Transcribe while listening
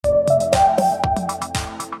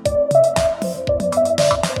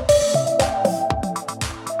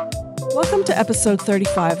Welcome to episode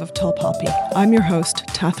 35 of Tall Poppy. I'm your host,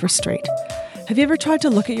 Tathra Strait. Have you ever tried to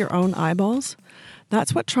look at your own eyeballs?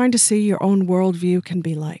 That's what trying to see your own worldview can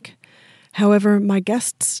be like. However, my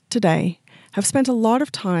guests today have spent a lot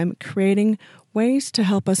of time creating ways to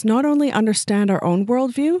help us not only understand our own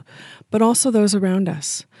worldview, but also those around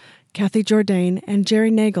us. Kathy Jourdain and Jerry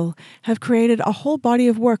Nagel have created a whole body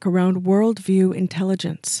of work around worldview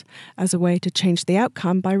intelligence as a way to change the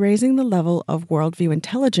outcome by raising the level of worldview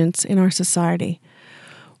intelligence in our society.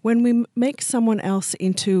 When we make someone else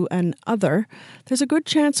into an other, there's a good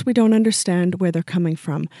chance we don't understand where they're coming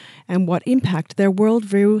from and what impact their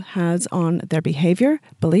worldview has on their behavior,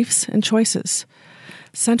 beliefs, and choices.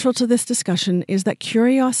 Central to this discussion is that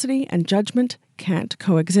curiosity and judgment can't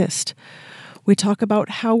coexist. We talk about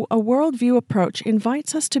how a worldview approach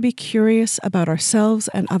invites us to be curious about ourselves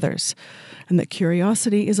and others, and that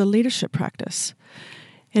curiosity is a leadership practice.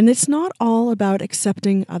 And it's not all about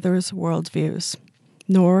accepting others' worldviews,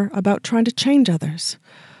 nor about trying to change others.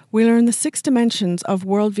 We learn the 6 dimensions of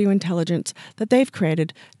worldview intelligence that they've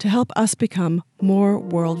created to help us become more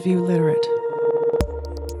worldview literate.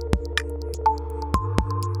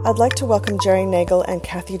 I'd like to welcome Jerry Nagel and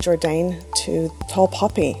Kathy Jourdain to Tall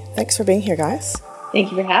Poppy. Thanks for being here, guys. Thank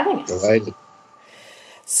you for having us. Delighted.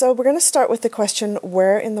 So we're going to start with the question,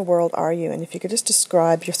 where in the world are you? And if you could just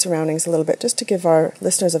describe your surroundings a little bit, just to give our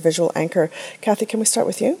listeners a visual anchor. Kathy, can we start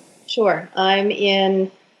with you? Sure. I'm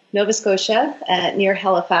in Nova Scotia, near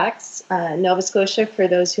Halifax. Nova Scotia, for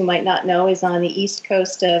those who might not know, is on the east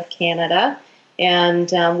coast of Canada. And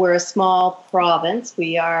we're a small province.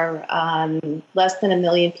 We are less than 1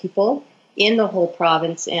 million people in the whole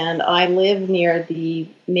province. And I live near the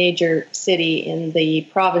major city in the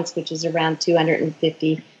province, which is around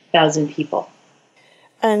 250,000 people.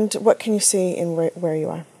 And what can you see in where you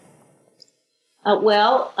are?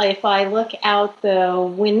 Well, if I look out the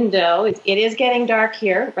window, it is getting dark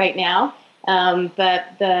here right now.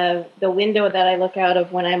 But the window that I look out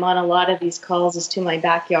of when I'm on a lot of these calls is to my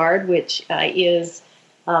backyard, which is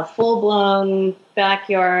a full-blown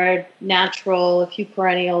backyard, natural, a few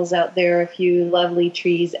perennials out there, a few lovely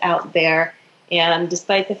trees out there. And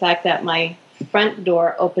despite the fact that my front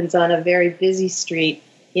door opens on a very busy street,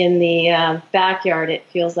 in the backyard, it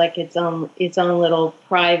feels like its own little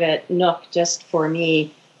private nook just for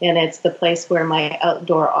me. And it's the place where my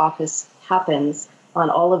outdoor office happens on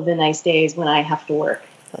all of the nice days when I have to work.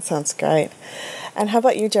 That sounds great. And how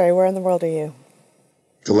about you, Jerry? Where in the world are you?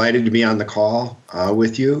 Delighted to be on the call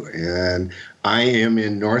with you. And I am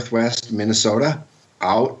in northwest Minnesota,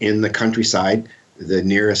 out in the countryside. The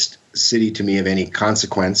nearest city to me of any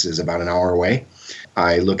consequence is about an hour away.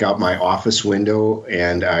 I look out my office window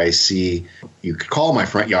and I see, you could call my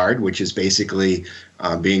front yard, which is basically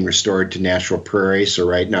being restored to natural prairie. So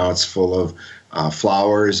right now it's full of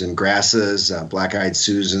flowers and grasses, black-eyed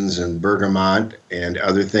Susans and bergamot and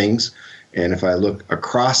other things. And if I look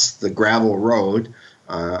across the gravel road,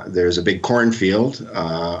 there's a big cornfield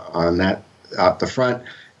on that out the front.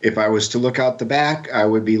 If I was to look out the back, I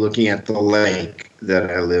would be looking at the lake that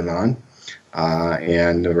I live on.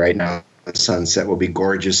 And right now, the sunset will be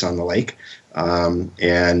gorgeous on the lake.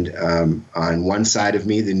 And on one side of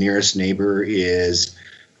me, the nearest neighbor is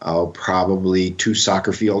probably 2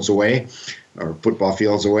 soccer fields away or football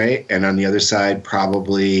fields away. And on the other side,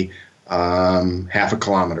 probably half a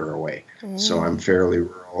kilometer away. So I'm fairly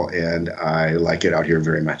rural and I like it out here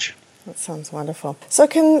very much. That sounds wonderful. So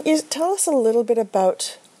can you tell us a little bit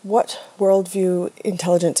about what worldview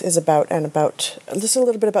intelligence is about and about just a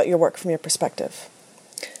little bit about your work from your perspective?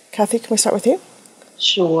 Kathy, can we start with you?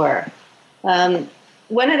 Sure.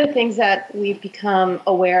 One of the things that we've become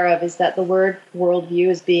aware of is that the word worldview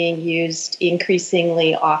is being used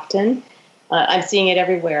increasingly often. I'm seeing it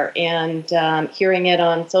everywhere and hearing it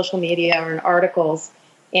on social media or in articles.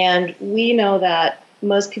 And we know that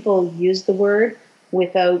most people use the word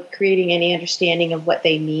without creating any understanding of what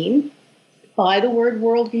they mean by the word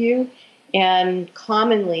worldview. And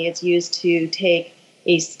commonly it's used to take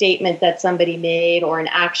a statement that somebody made or an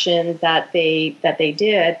action that they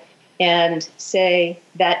did and say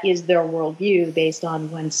that is their worldview based on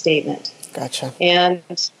one statement. Gotcha. And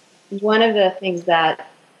one of the things that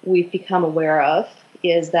we've become aware of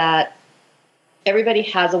is that everybody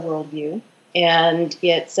has a worldview, and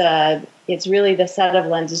it's really the set of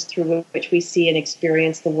lenses through which we see and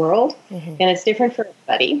experience the world. Mm-hmm. And it's different for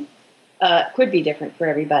everybody. Could be different for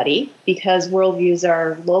everybody because worldviews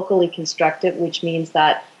are locally constructed, which means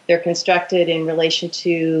that they're constructed in relation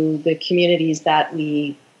to the communities that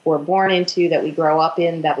we were born into, that we grow up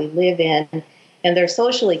in, that we live in. And they're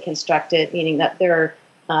socially constructed, meaning that they're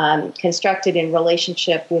constructed in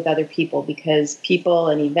relationship with other people, because people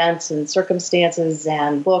and events and circumstances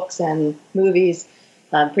and books and movies,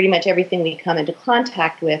 pretty much everything we come into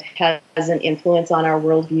contact with has an influence on our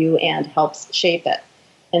worldview and helps shape it.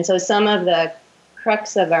 And so some of the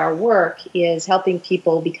crux of our work is helping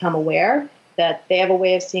people become aware that they have a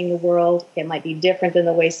way of seeing the world. It might be different than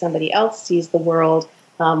the way somebody else sees the world.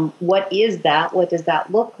 What is that? What does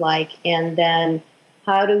that look like? And then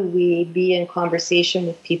how do we be in conversation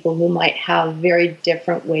with people who might have very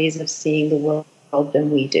different ways of seeing the world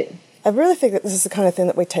than we do? I really think that this is the kind of thing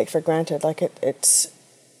that we take for granted. Like it's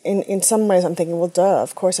in some ways I'm thinking, well, duh,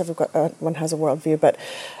 of course everyone has a worldview, but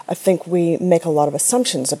I think we make a lot of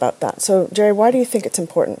assumptions about that. So, Jerry, why do you think it's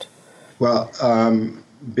important? Well,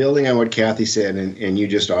 building on what Kathy said, and you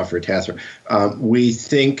just offered, Tathra, we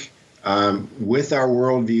think with our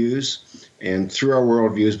worldviews and through our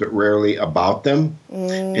worldviews, but rarely about them.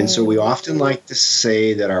 And so we often like to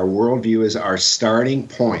say that our worldview is our starting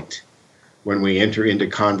point when we enter into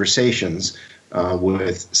conversations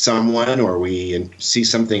with someone, or we see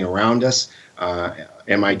something around us.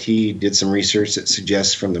 MIT did some research that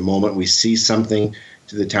suggests from the moment we see something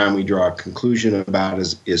to the time we draw a conclusion about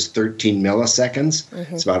is 13 milliseconds.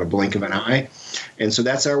 Mm-hmm. It's about a blink of an eye. And so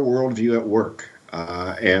that's our worldview at work.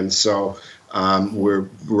 And so we're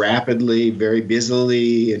rapidly, very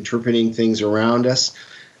busily interpreting things around us,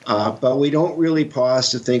 but we don't really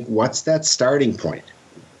pause to think, what's that starting point?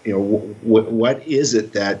 You know, what is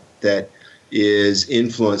it that is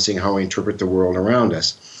influencing how we interpret the world around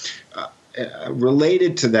us?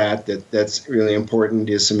 Related to that's really important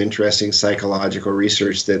is some interesting psychological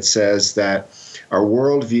research that says that our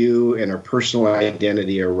worldview and our personal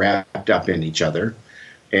identity are wrapped up in each other,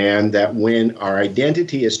 and that when our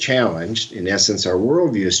identity is challenged, in essence, our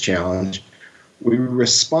worldview is challenged, we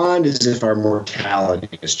respond as if our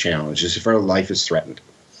mortality is challenged, as if our life is threatened.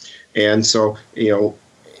 And so,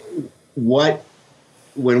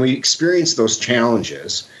 when we experience those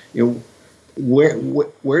challenges,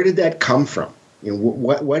 where did that come from?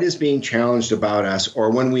 What is being challenged about us? Or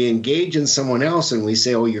when we engage in someone else and we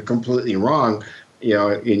say, "Oh, you're completely wrong,"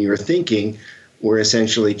 in your thinking, we're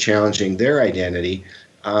essentially challenging their identity,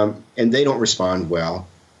 and they don't respond well.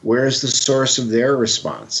 Where's the source of their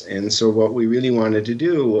response? And so what we really wanted to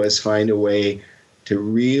do was find a way to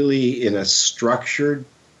really, in a structured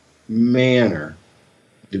manner,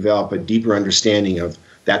 develop a deeper understanding of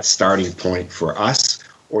that starting point for us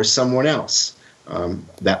or someone else,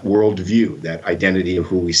 that worldview, that identity of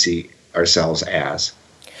who we see ourselves as.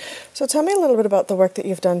 So tell me a little bit about the work that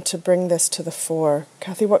you've done to bring this to the fore.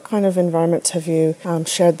 Kathy, what kind of environments have you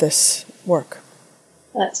shared this work?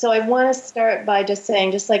 So I want to start by just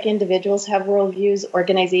saying, just like individuals have worldviews,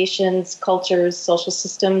 organizations, cultures, social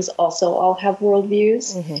systems also all have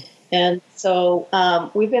worldviews. Mm-hmm. And so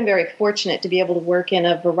we've been very fortunate to be able to work in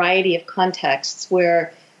a variety of contexts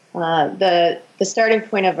where the starting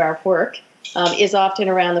point of our work is often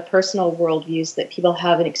around the personal worldviews that people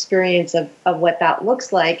have an experience of what that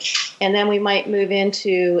looks like. And then we might move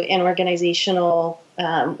into an organizational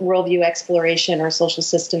worldview exploration, or social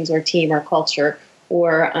systems, or team, or culture,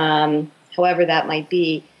 or however that might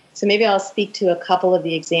be. So maybe I'll speak to a couple of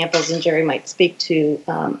the examples, and Jerry might speak to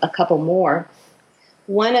a couple more.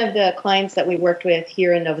 One of the clients that we worked with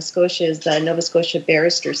here in Nova Scotia is the Nova Scotia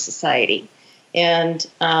Barristers Society. And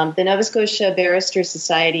the Nova Scotia Barristers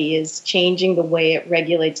Society is changing the way it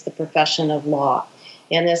regulates the profession of law.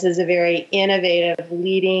 And this is a very innovative,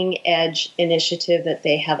 leading-edge initiative that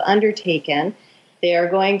they have undertaken. They are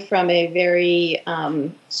going from a very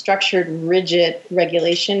structured, rigid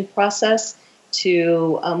regulation process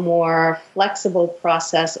to a more flexible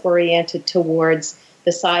process oriented towards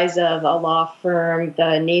the size of a law firm,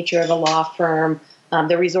 the nature of a law firm,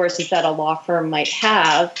 the resources that a law firm might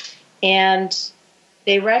have. And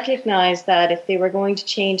they recognized that if they were going to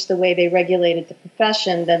change the way they regulated the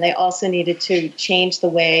profession, then they also needed to change the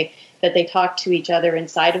way that they talk to each other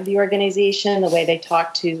inside of the organization, the way they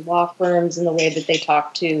talk to law firms, and the way that they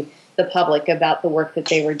talk to the public about the work that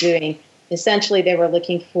they were doing. Essentially, they were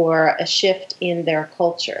looking for a shift in their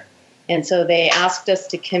culture. And so they asked us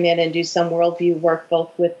to come in and do some worldview work,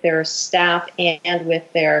 both with their staff and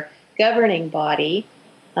with their governing body,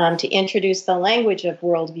 to introduce the language of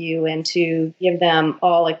worldview and to give them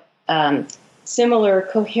all a similar,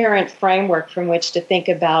 coherent framework from which to think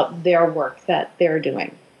about their work that they're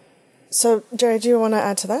doing. So, Jerry, do you want to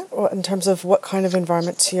add to that in terms of what kind of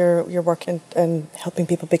environments you're working in helping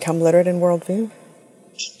people become literate in worldview?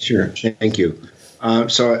 Sure. Thank you.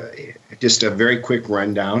 So just a very quick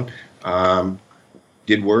rundown.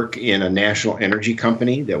 did work in a national energy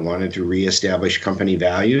company that wanted to reestablish company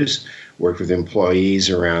values, worked with employees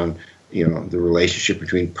around, the relationship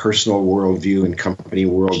between personal worldview and company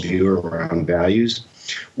worldview around values.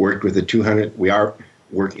 Worked with we are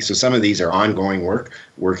working, so some of these are ongoing work,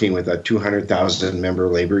 working with a 200,000 member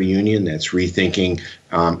labor union that's rethinking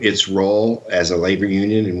its role as a labor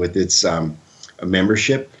union and with its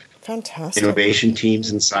membership. Fantastic. Innovation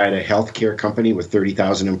teams inside a healthcare company with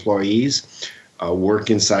 30,000 employees, work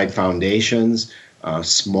inside foundations,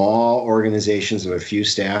 small organizations of a few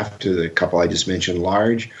staff to the couple I just mentioned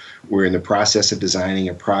large. We're in the process of designing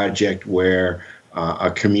a project where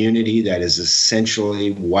a community that is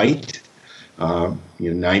essentially white,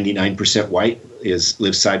 99% white,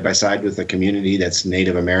 lives side by side with a community that's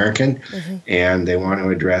Native American, and they want to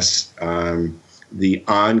address the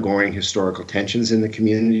ongoing historical tensions in the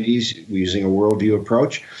communities using a worldview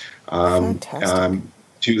approach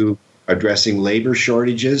to addressing labor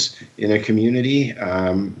shortages in a community.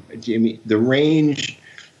 The range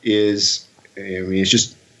is, it's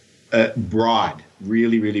just broad,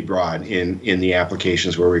 really, really broad in the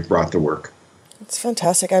applications where we've brought the work. It's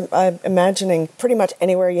fantastic. I'm imagining pretty much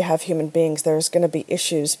anywhere you have human beings, there's going to be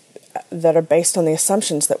issues that are based on the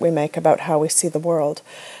assumptions that we make about how we see the world.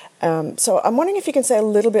 So I'm wondering if you can say a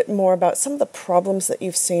little bit more about some of the problems that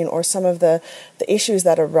you've seen or some of the issues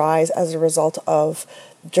that arise as a result of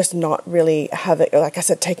just not really having, like I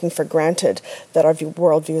said, taking for granted that our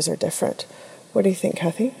worldviews are different. What do you think,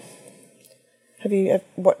 Kathy?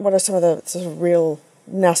 What are some of the sort of real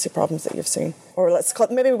nasty problems that you've seen? Or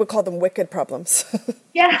maybe we'll call them wicked problems.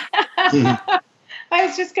 Yeah. I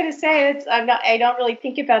was just going to say, I don't really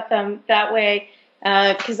think about them that way.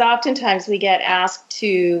 Because oftentimes we get asked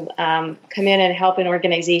to come in and help an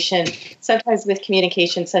organization, sometimes with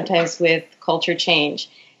communication, sometimes with culture change.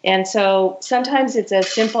 And so sometimes it's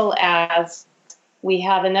as simple as we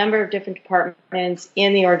have a number of different departments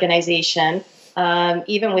in the organization.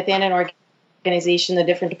 Even within an organization, the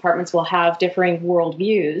different departments will have differing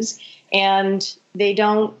worldviews, and they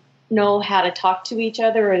don't know how to talk to each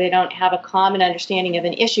other, or they don't have a common understanding of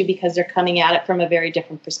an issue because they're coming at it from a very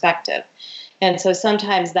different perspective. And so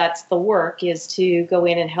sometimes that's the work, is to go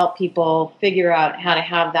in and help people figure out how to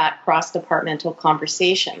have that cross-departmental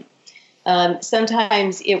conversation.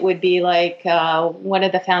 Sometimes it would be like one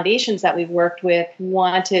of the foundations that we've worked with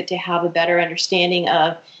wanted to have a better understanding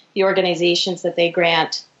of the organizations that they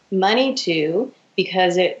grant money to,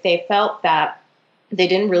 because they felt that they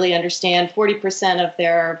didn't really understand 40% of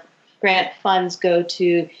their grant funds go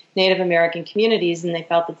to Native American communities, and they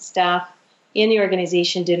felt that staff in the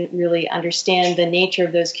organization didn't really understand the nature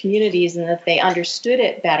of those communities, and if they understood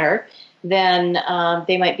it better, then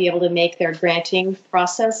they might be able to make their granting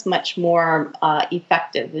process much more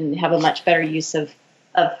effective and have a much better use of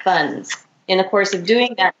funds. In the course of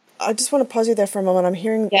doing that, I just want to pause you there for a moment. I'm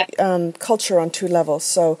hearing culture on two levels.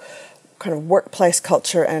 So kind of workplace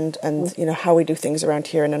culture and how we do things around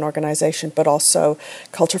here in an organization, but also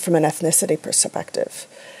culture from an ethnicity perspective.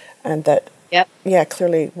 And that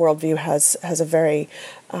clearly worldview has a very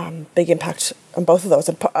big impact on both of those.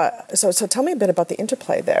 And so tell me a bit about the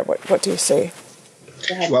interplay there. What do you see?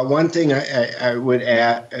 Well, one thing I would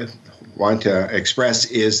want to express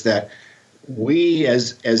is that we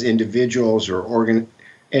as individuals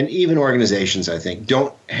and even organizations, I think,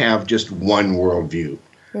 don't have just one worldview.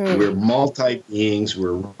 We're multi-beings.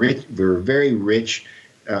 We're very rich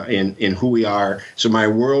in who we are. So my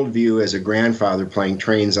worldview as a grandfather playing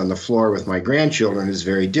trains on the floor with my grandchildren is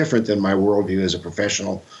very different than my worldview as a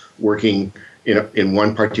professional working in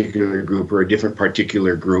one particular group or a different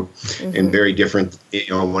particular group, and very different,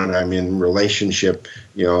 when I'm in relationship,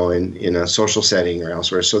 in a social setting or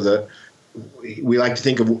elsewhere. So we like to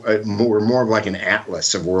think of we're more of like an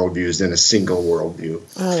atlas of worldviews than a single worldview.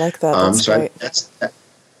 I like that. That's great.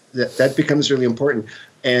 That becomes really important.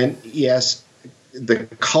 And yes, the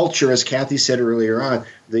culture, as Kathy said earlier on,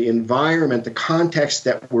 the environment, the context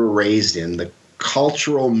that we're raised in, the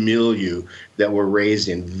cultural milieu that we're raised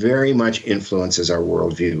in very much influences our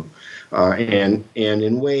worldview, and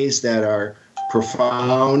in ways that are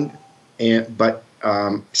profound but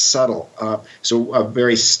subtle. So a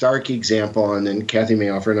very stark example, and then Kathy may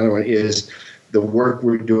offer another one, is the work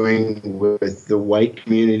we're doing with the white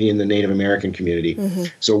community and the Native American community.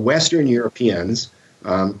 So Western Europeans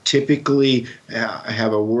typically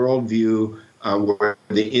have a worldview where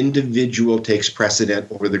the individual takes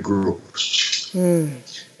precedent over the group.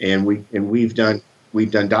 And we've done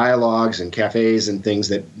dialogues and cafes and things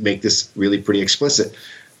that make this really pretty explicit.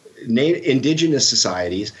 Indigenous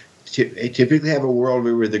societies typically have a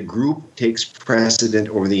worldview where the group takes precedent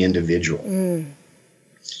over the individual.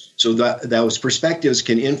 So those perspectives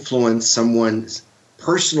can influence someone's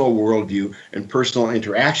personal worldview and personal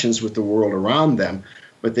interactions with the world around them,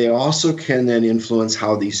 but they also can then influence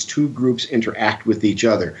how these two groups interact with each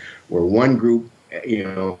other, where one group,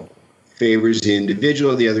 favors the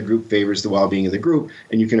individual, the other group favors the well-being of the group,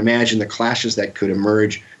 and you can imagine the clashes that could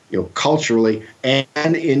emerge, culturally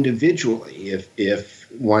and individually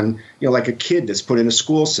if one, like a kid that's put in a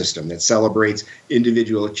school system that celebrates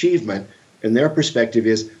individual achievement, and their perspective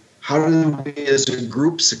is, how do we as a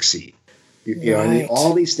group succeed? And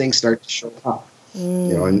all these things start to show up,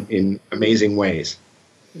 in amazing ways.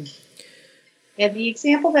 Yeah, the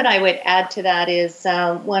example that I would add to that is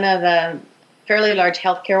one of a fairly large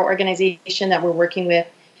healthcare organization that we're working with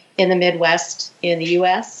in the Midwest in the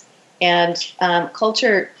U.S. And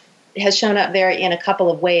culture has shown up there in a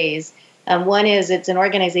couple of ways. One is it's an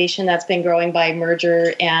organization that's been growing by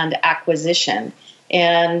merger and acquisition.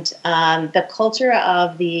 And the culture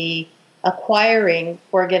of the acquiring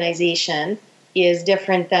organization is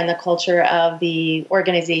different than the culture of the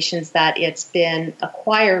organizations that it's been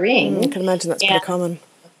acquiring. I can imagine that's pretty common.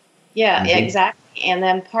 Yeah, exactly. And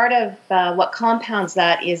then part of what compounds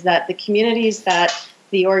that is that the communities that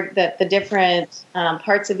the different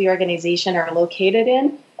parts of the organization are located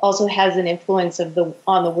in also has an influence on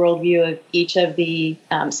the worldview of each of the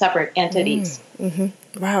separate entities.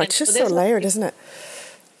 Wow, it's just so layered, isn't it?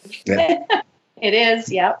 Yeah. It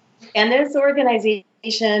is, yeah. And this organization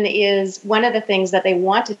is one of the things that they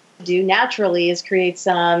want to do naturally is create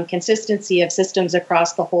some consistency of systems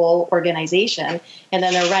across the whole organization. And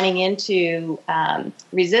then they're running into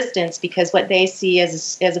resistance because what they see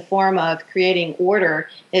as a form of creating order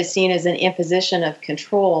is seen as an imposition of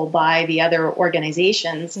control by the other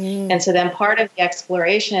organizations. And so then part of the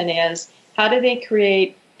exploration is, how do they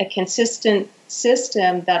create a consistent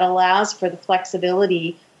system that allows for the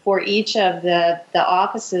flexibility for each of the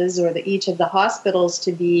offices or each of the hospitals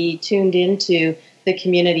to be tuned into the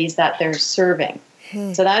communities that they're serving.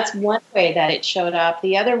 So that's one way that it showed up.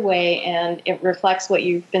 The other way, and it reflects what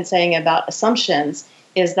you've been saying about assumptions,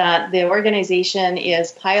 is that the organization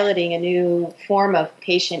is piloting a new form of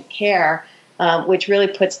patient care, which really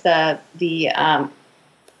puts the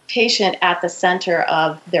patient at the center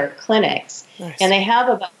of their clinics. Nice. And they have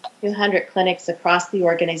about 200 clinics across the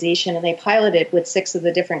organization, and they piloted with 6 of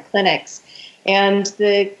the different clinics. And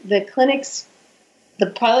the clinics, the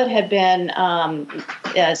pilot had been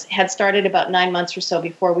had started about 9 months or so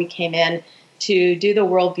before we came in to do the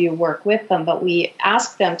worldview work with them. But we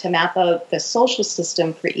asked them to map out the social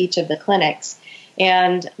system for each of the clinics.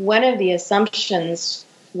 And one of the assumptions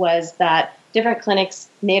was that different clinics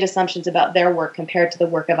made assumptions about their work compared to the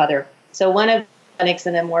work of other. So one of the clinics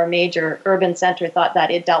in a more major urban center thought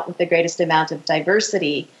that it dealt with the greatest amount of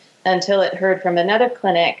diversity until it heard from another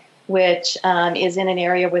clinic, which is in an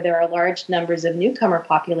area where there are large numbers of newcomer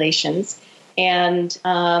populations. And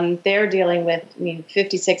they're dealing with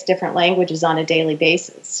 56 different languages on a daily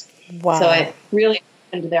basis. Wow. So it really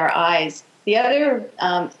opened their eyes. The other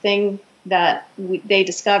thing that they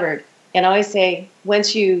discovered, and I always say,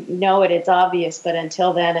 once you know it, it's obvious, but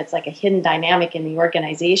until then, it's like a hidden dynamic in the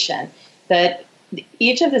organization, that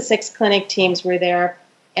each of the 6 clinic teams were there,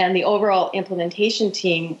 and the overall implementation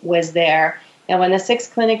team was there. And when the 6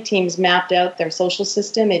 clinic teams mapped out their social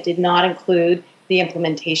system, it did not include the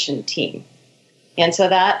implementation team. And so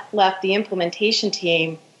that left the implementation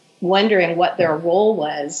team wondering what their role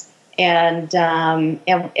was and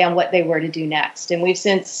what they were to do next. And we've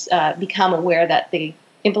since become aware that the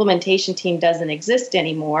implementation team doesn't exist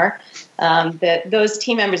anymore. That those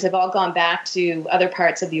team members have all gone back to other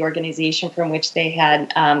parts of the organization from which they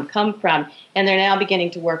had come from, and they're now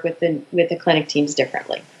beginning to work with the clinic teams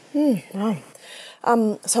differently. Wow.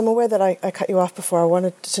 So I'm aware that I cut you off before. I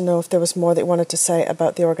wanted to know if there was more that you wanted to say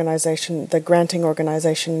about the organization, the granting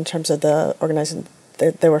organization, in terms of the organization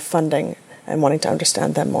they were funding and wanting to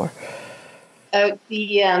understand them more.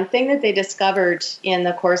 The thing that they discovered in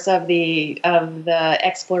the course of the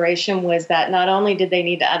exploration was that not only did they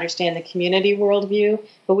need to understand the community worldview,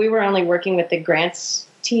 but we were only working with the grants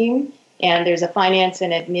team, and there's a finance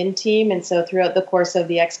and admin team. And so throughout the course of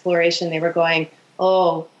the exploration, they were going,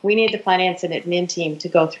 oh, we need the finance and admin team to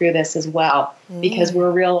go through this as well, because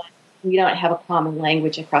we don't have a common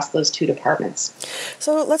language across those 2 departments.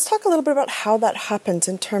 So let's talk a little bit about how that happens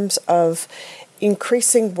in terms of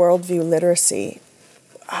increasing worldview literacy.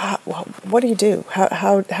 What do you do?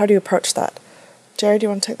 How do you approach that? Jerry, do you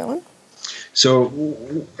want to take that one? So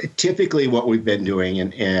typically what we've been doing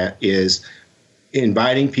is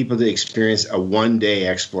inviting people to experience a one-day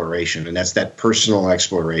exploration, and that's that personal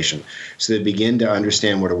exploration. So they begin to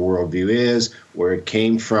understand what a worldview is, where it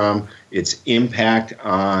came from, its impact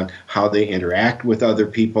on how they interact with other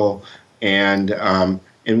people, and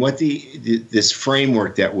what this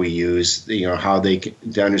framework that we use, how they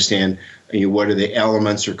to understand, what are the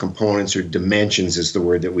elements or components or dimensions is the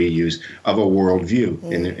word that we use of a worldview,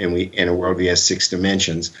 and a worldview has 6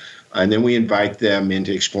 dimensions. And then we invite them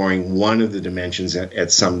into exploring one of the dimensions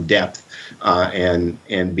at some depth,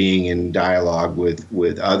 and being in dialogue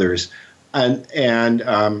with others. And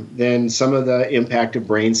then some of the impact of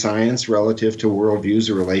brain science relative to worldviews,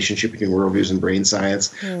 the relationship between worldviews and brain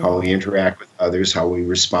science, how we interact with others, how we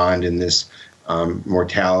respond in this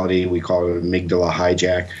mortality. We call it amygdala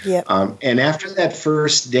hijack. Yep. And after that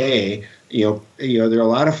first day, there are a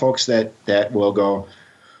lot of folks that will go,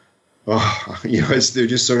 they're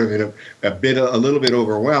just sort of in a little bit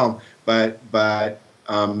overwhelmed, but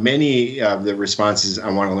many of the responses, I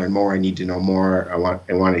want to learn more, I need to know more, I want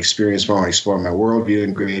to experience more, I want to explore my worldview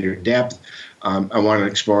in greater depth, I want to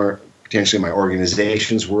explore potentially my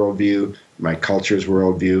organization's worldview, my culture's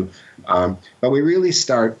worldview, but we really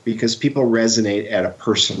start because people resonate at a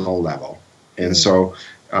personal level, and so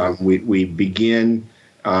we begin.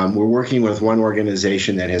 We're working with one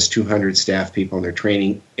organization that has 200 staff people, and they're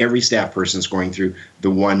training every staff person is going through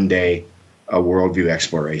the one-day worldview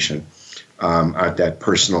exploration at that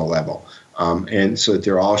personal level, and so that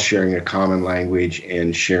they're all sharing a common language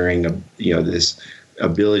and sharing, this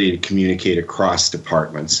ability to communicate across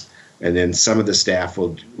departments. And then some of the staff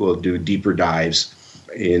will do deeper dives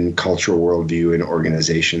in cultural worldview and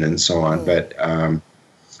organization and so on. But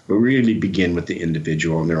we really begin with the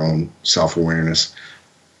individual and their own self-awareness.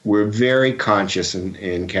 We're very conscious,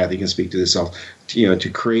 and Kathy can speak to this, to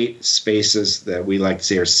create spaces that we like to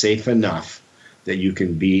say are safe enough that you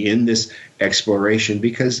can be in this exploration,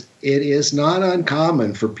 because it is not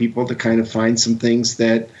uncommon for people to kind of find some things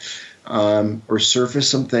that, or surface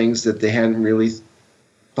some things that they hadn't really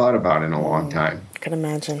thought about in a long time. I can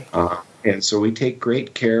imagine. And so we take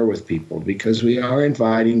great care with people because we are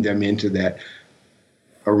inviting them into that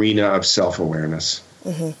arena of self-awareness.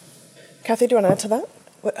 Mm-hmm. Kathy, do you want to add to that?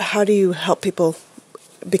 How do you help people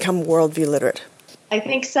become worldview literate? I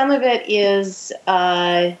think some of it is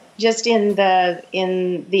just in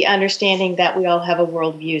the understanding that we all have a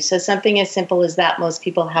worldview. So something as simple as that, most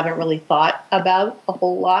people haven't really thought about a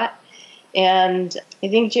whole lot. And I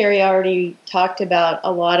think Jerry already talked about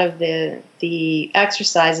a lot of the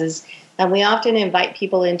exercises, and we often invite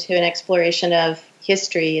people into an exploration of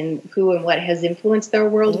history and who and what has influenced their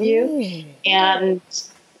worldview. And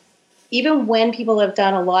even when people have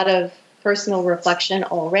done a lot of personal reflection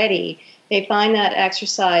already, they find that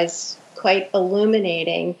exercise quite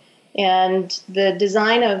illuminating. And the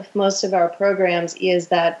design of most of our programs is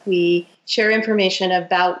that we share information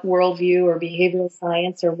about worldview or behavioral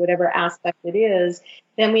science or whatever aspect it is.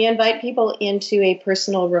 Then we invite people into a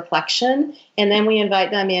personal reflection, and then we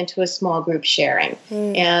invite them into a small group sharing.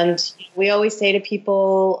 And we always say to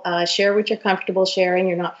people, share what you're comfortable sharing.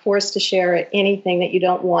 You're not forced to share anything that you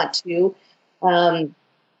don't want to.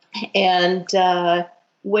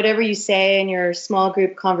 Whatever you say in your small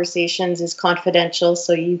group conversations is confidential,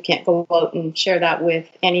 so you can't go out and share that with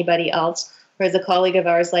anybody else. Or as a colleague of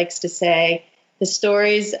ours likes to say, the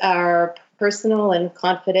stories are personal and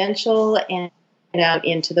confidential and out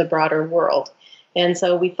into the broader world. And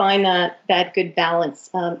so we find that good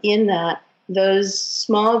balance in that. Those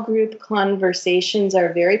small group conversations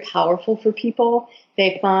are very powerful for people.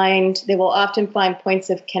 They will often find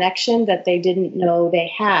points of connection that they didn't know they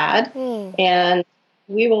had. And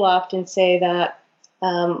we will often say that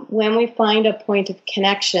when we find a point of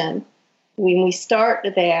connection, when we start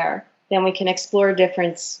there, then we can explore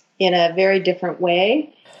difference in a very different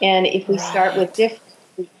way. And if we start with difference,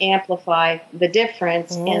 we amplify the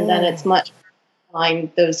difference, and then it's much harder to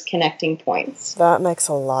find those connecting points. That makes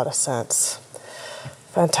a lot of sense.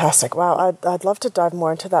 Fantastic. Wow, I'd love to dive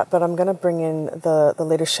more into that, but I'm going to bring in the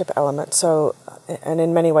leadership element. So, and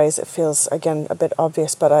in many ways it feels, again, a bit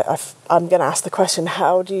obvious, but I'm going to ask the question,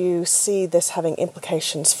 how do you see this having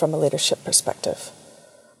implications from a leadership perspective?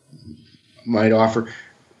 Might offer,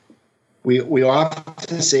 we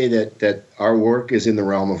often say that our work is in the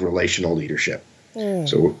realm of relational leadership.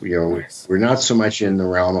 So, we're not so much in the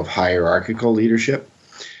realm of hierarchical leadership.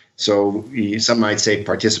 So some might say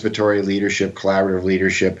participatory leadership, collaborative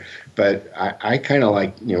leadership, but I kind of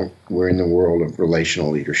like, we're in the world of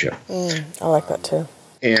relational leadership. I like that too.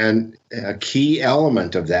 And a key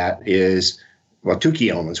element of that is, two key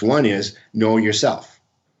elements. One is know yourself.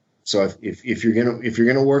 So if you're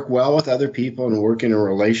gonna work well with other people and work in a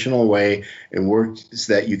relational way and work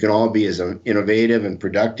so that you can all be as innovative and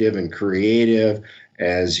productive and creative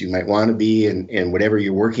as you might want to be, and whatever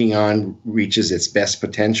you're working on reaches its best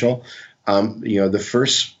potential, the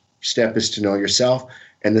first step is to know yourself,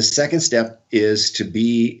 and the second step is to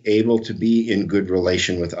be able to be in good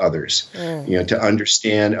relation with others. To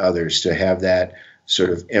understand others, to have that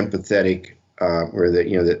sort of empathetic. Or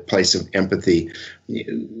that place of empathy.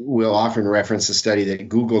 We'll often reference a study that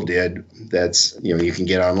Google did that's, you can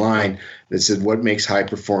get online, that said what makes high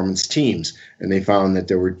performance teams. And they found that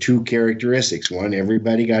there were two characteristics. One,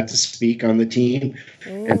 everybody got to speak on the team.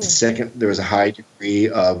 And second, there was a high degree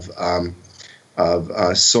of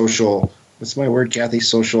social, what's my word, Kathy?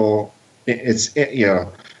 Social empathy,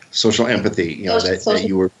 that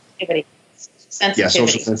you were. Sensitivity. Yeah,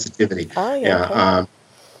 social sensitivity. Oh, yeah. Okay.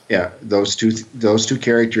 Those two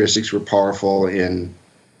characteristics were powerful in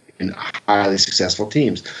highly successful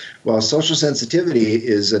teams. Well, social sensitivity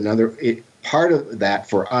is another part of that.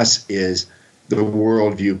 For us is the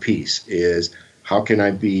worldview piece. Is how can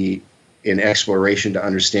I be in exploration to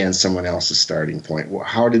understand someone else's starting point?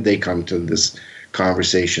 How did they come to this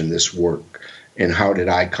conversation, this work, and how did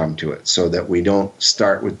I come to it? So that we don't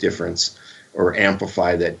start with difference or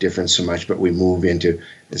amplify that difference so much, but we move into,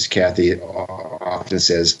 as Kathy often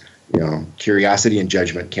says, curiosity and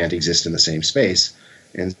judgment can't exist in the same space.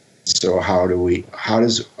 And so how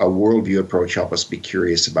does a worldview approach help us be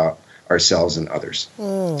curious about ourselves and others?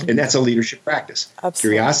 And that's a leadership practice.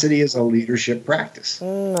 Absolutely. Curiosity is a leadership practice.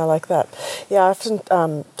 I like that. Yeah, I often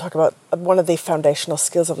talk about one of the foundational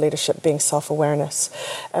skills of leadership being self-awareness.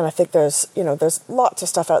 And I think there's lots of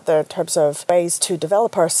stuff out there in terms of ways to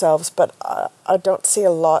develop ourselves, but I don't see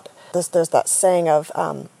a lot. There's that saying of,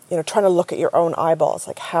 trying to look at your own eyeballs,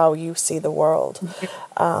 like how you see the world.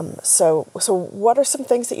 So what are some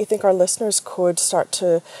things that you think our listeners could start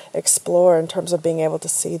to explore in terms of being able to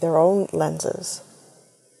see their own lenses?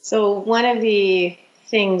 So one of the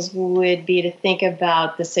things would be to think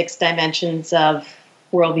about the 6 dimensions of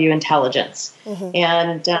worldview intelligence.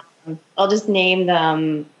 And I'll just name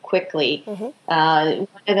them quickly. One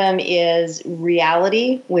of them is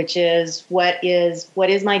reality, which is what is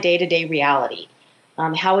my day-to-day reality?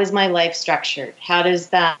 How is my life structured? How does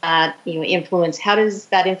that influence? How does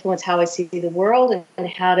that influence how I see the world, and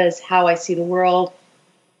how does how I see the world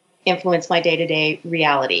influence my day-to-day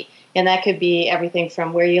reality? And that could be everything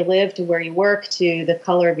from where you live to where you work, to the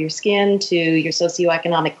color of your skin, to your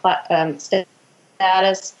socioeconomic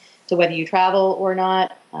status, to whether you travel or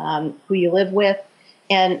not, who you live with.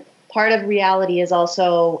 And part of reality is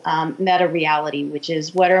also meta-reality, which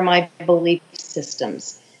is what are my belief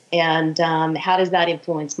systems? And how does that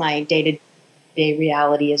influence my day-to-day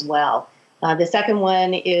reality as well? The second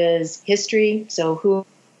one is history. So who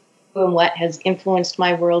and what has influenced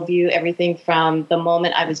my worldview, everything from the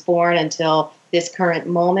moment I was born until this current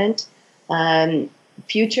moment.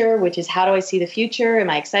 Future, which is how do I see the future? Am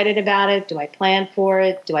I excited about it? Do I plan for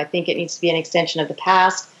it? Do I think it needs to be an extension of the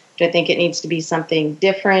past? Do I think it needs to be something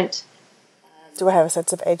different? Do I have a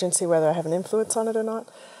sense of agency, whether I have an influence on it or not?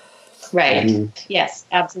 Right. Yes,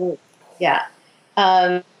 absolutely. Yeah.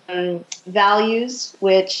 Values,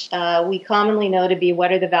 which we commonly know to be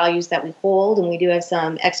what are the values that we hold, and we do have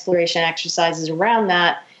some exploration exercises around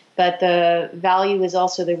that, but the value is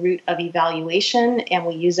also the root of evaluation, and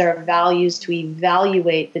we use our values to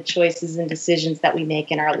evaluate the choices and decisions that we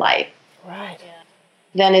make in our life. Right.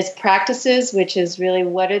 Then is practices, which is really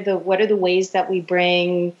what are the ways that we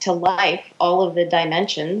bring to life all of the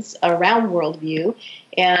dimensions around worldview.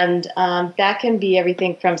 And that can be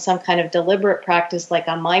everything from some kind of deliberate practice like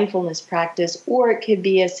a mindfulness practice, or it could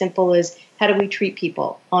be as simple as how do we treat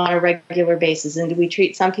people on a regular basis? And do we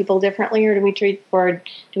treat some people differently, or do we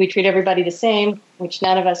treat everybody the same, which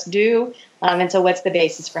none of us do? And so what's the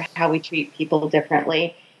basis for how we treat people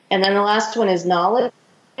differently? And then the last one is knowledge,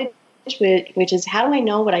 which is how do I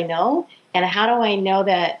know what I know? And how do I know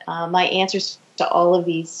that my answers to all of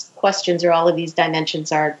these questions or all of these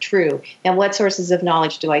dimensions are true? And what sources of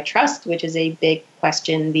knowledge do I trust, which is a big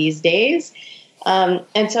question these days.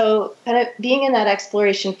 And so kind of being in that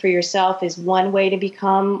exploration for yourself is one way to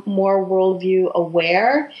become more worldview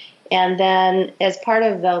aware. And then as part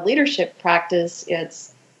of the leadership practice,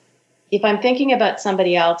 it's if I'm thinking about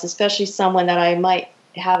somebody else, especially someone that I might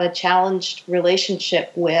have a challenged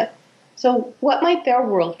relationship with, so what might their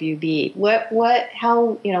worldview be? What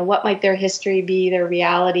might their history be, their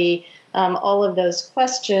reality, all of those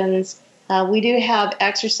questions. We do have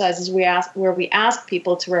exercises where we ask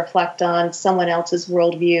people to reflect on someone else's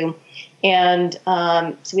worldview. And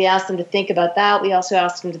so we ask them to think about that. We also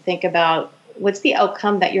ask them to think about what's the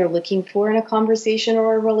outcome that you're looking for in a conversation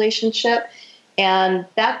or a relationship? And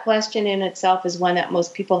that question in itself is one that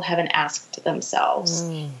most people haven't asked themselves.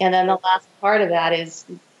 And then the last part of that is,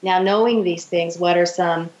 now knowing these things, what are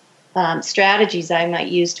some strategies I might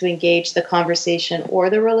use to engage the conversation or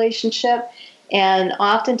the relationship? And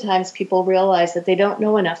oftentimes people realize that they don't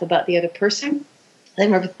know enough about the other person. They've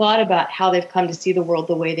never thought about how they've come to see the world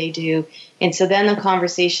the way they do. And so then the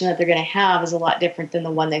conversation that they're going to have is a lot different than the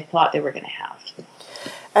one they thought they were going to have.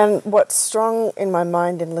 And what's strong in my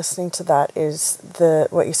mind in listening to that is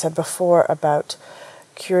what you said before about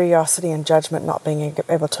curiosity and judgment not being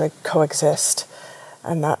able to coexist.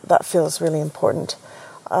 And that feels really important.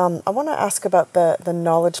 I want to ask about the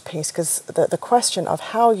knowledge piece, because the question of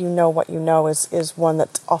how you know what you know is one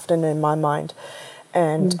that's often in my mind.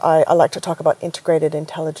 And I like to talk about integrated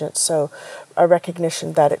intelligence, so a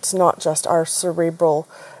recognition that it's not just our cerebral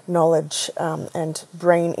knowledge and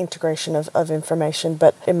brain integration of information,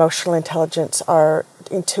 but emotional intelligence, our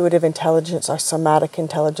intuitive intelligence, our somatic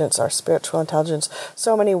intelligence, our spiritual intelligence,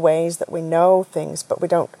 so many ways that we know things, but we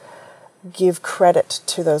don't give credit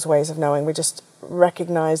to those ways of knowing. We just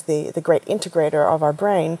recognize the great integrator of our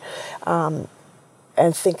brain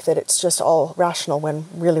and think that it's just all rational when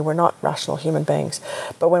really we're not rational human beings.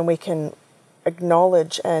 But when we can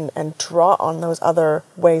acknowledge and draw on those other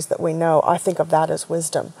ways that we know, I think of that as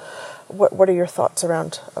wisdom. What are your thoughts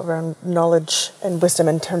around knowledge and wisdom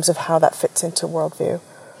in terms of how that fits into worldview?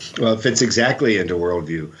 Well, it fits exactly into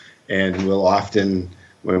worldview. And we'll often,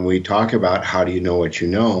 when we talk about how do you know what you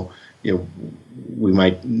know, we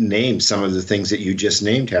might name some of the things that you just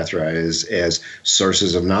named, Tathra, as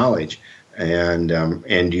sources of knowledge. And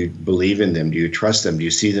do you believe in them? Do you trust them? Do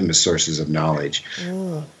you see them as sources of knowledge?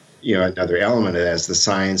 Another element of that is the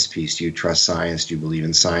science piece. Do you trust science? Do you believe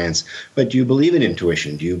in science? But do you believe in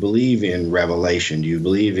intuition? Do you believe in revelation? Do you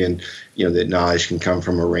believe in, that knowledge can come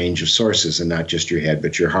from a range of sources and not just your head,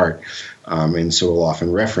 but your heart? And so we'll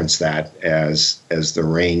often reference that as the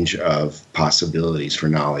range of possibilities for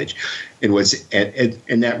knowledge. And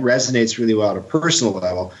and that resonates really well at a personal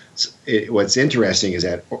level. What's interesting is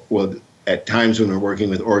that, at times when we're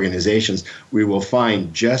working with organizations, we will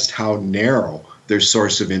find just how narrow their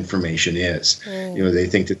source of information is. They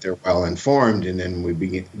think that they're well informed, and then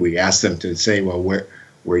we ask them to say, well, where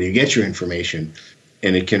do you get your information?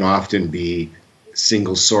 And it can often be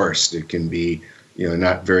single sourced. It can be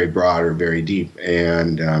not very broad or very deep,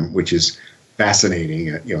 and which is fascinating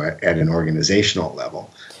at an organizational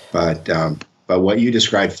level. But what you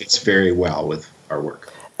described fits very well with our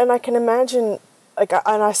work. And I can imagine.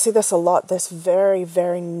 And I see this a lot, this very,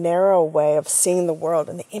 very narrow way of seeing the world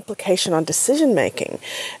and the implication on decision-making.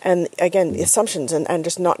 And again, the assumptions and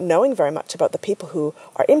just not knowing very much about the people who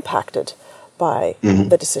are impacted by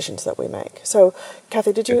the decisions that we make. So,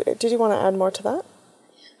 Kathy, did you want to add more to that?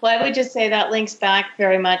 Well, I would just say that links back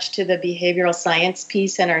very much to the behavioral science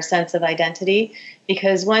piece and our sense of identity,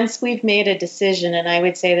 because once we've made a decision, and I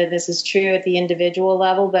would say that this is true at the individual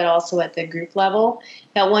level, but also at the group level,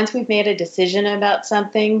 that once we've made a decision about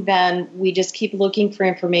something, then we just keep looking for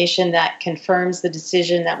information that confirms the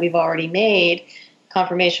decision that we've already made,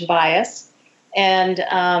 confirmation bias. And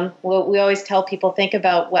we always tell people, think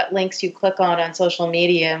about what links you click on social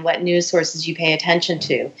media and what news sources you pay attention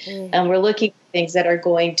to. And we're looking for things that are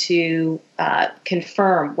going to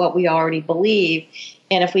confirm what we already believe.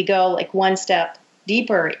 And if we go one step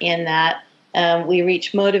deeper in that, we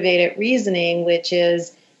reach motivated reasoning, which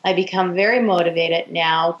is I become very motivated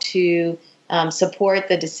now to support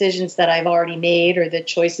the decisions that I've already made or the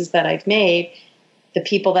choices that I've made, the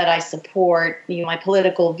people that I support, my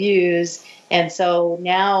political views. And so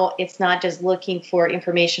now it's not just looking for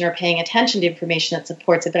information or paying attention to information that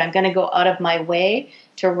supports it, but I'm going to go out of my way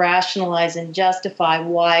to rationalize and justify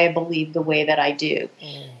why I believe the way that I do.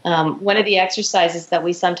 One of the exercises that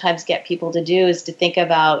we sometimes get people to do is to think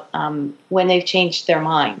about when they've changed their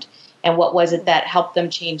mind and what was it that helped them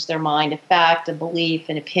change their mind, a fact, a belief,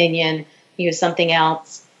 an opinion, something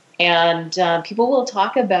else. And people will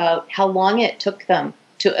talk about how long it took them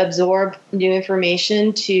to absorb new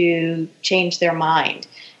information to change their mind.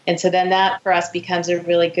 And so then that for us becomes a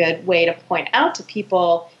really good way to point out to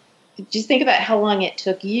people, just think about how long it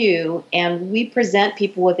took you. And we present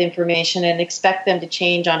people with information and expect them to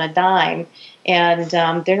change on a dime. And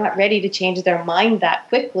they're not ready to change their mind that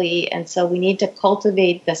quickly. And so we need to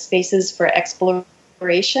cultivate the spaces for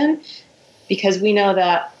exploration, because we know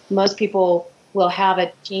that most people will have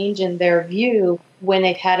a change in their view when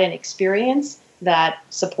they've had an experience that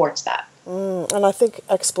supports that. And I think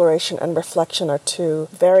exploration and reflection are two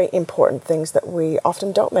very important things that we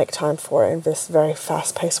often don't make time for in this very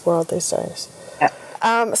fast-paced world these days. Yeah.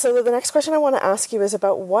 So the next question I want to ask you is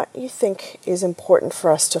about what you think is important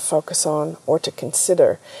for us to focus on or to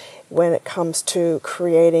consider when it comes to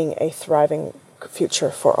creating a thriving future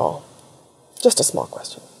for all. Just a small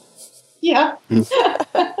question. Yeah.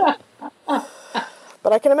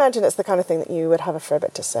 But I can imagine it's the kind of thing that you would have a fair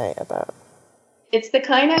bit to say about. It's the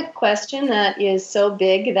kind of question that is so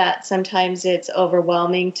big that sometimes it's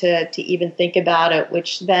overwhelming to even think about it,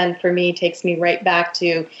 which then for me takes me right back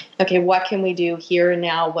to, okay, what can we do here and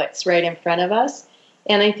now? What's right in front of us?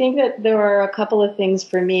 And I think that there are a couple of things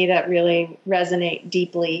for me that really resonate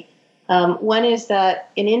deeply. One is that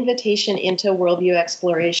an invitation into worldview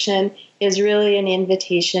exploration is really an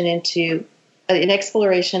invitation into an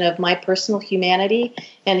exploration of my personal humanity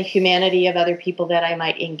and the humanity of other people that I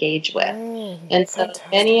might engage with. And so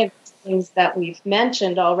fantastic. many of the things that we've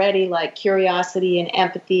mentioned already, like curiosity and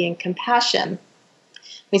empathy and compassion,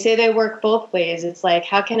 we say they work both ways. It's like,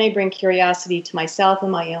 how can I bring curiosity to myself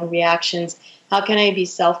and my own reactions? How can I be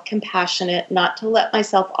self-compassionate, not to let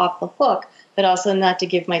myself off the hook, but also not to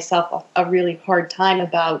give myself a really hard time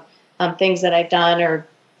about things that I've done or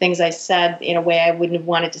things I said in a way I wouldn't have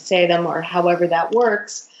wanted to say them, or however that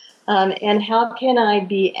works. And how can I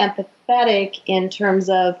be empathetic in terms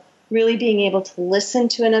of really being able to listen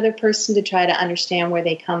to another person to try to understand where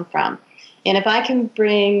they come from. And if I can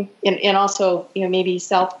bring, and also, maybe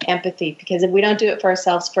self-empathy, because if we don't do it for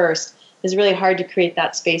ourselves first, it's really hard to create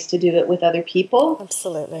that space to do it with other people.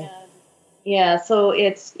 Absolutely. Yeah, so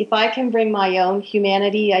it's, if I can bring my own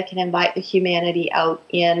humanity, I can invite the humanity out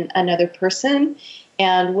in another person.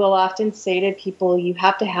 And we'll often say to people, you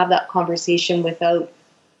have to have that conversation without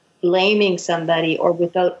blaming somebody or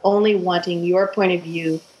without only wanting your point of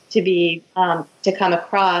view to be to come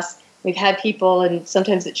across. We've had people, and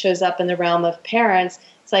sometimes it shows up in the realm of parents.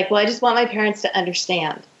 It's like, well, I just want my parents to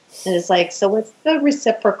understand. And it's like, so what's the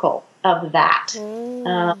reciprocal of that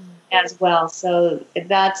as well? So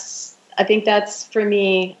I think that's for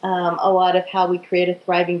me a lot of how we create a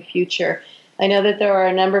thriving future. I know that there are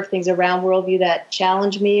a number of things around worldview that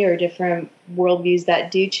challenge me, or different worldviews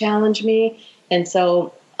that do challenge me. And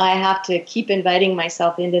so I have to keep inviting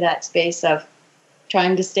myself into that space of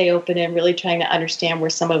trying to stay open and really trying to understand where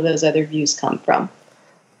some of those other views come from.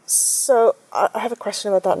 So I have a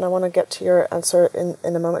question about that, and I want to get to your answer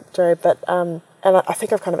in a moment, Jerry. But and I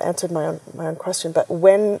think I've kind of answered my own question. But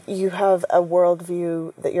when you have a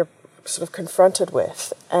worldview that you're sort of confronted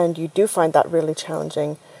with, and you do find that really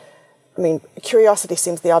challenging, I mean, curiosity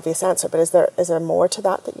seems the obvious answer, but is there more to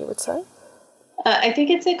that you would say? I think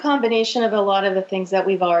it's a combination of a lot of the things that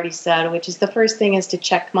we've already said, which is the first thing is to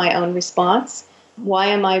check my own response. Why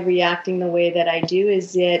am I reacting the way that I do?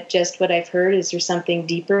 Is it just what I've heard? Is there something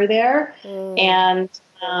deeper there? And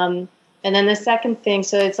then the second thing,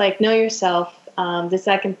 so it's like, know yourself. The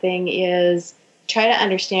second thing is try to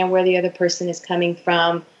understand where the other person is coming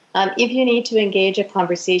from. If you need to engage a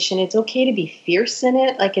conversation, it's okay to be fierce in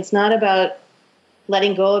it. Like, it's not about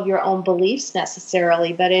letting go of your own beliefs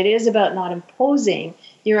necessarily, but it is about not imposing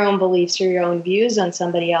your own beliefs or your own views on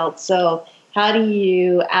somebody else. So how do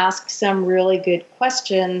you ask some really good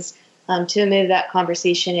questions to move that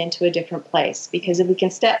conversation into a different place? Because if we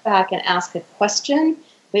can step back and ask a question,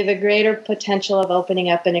 we have a greater potential of opening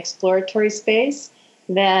up an exploratory space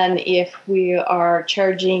than if we are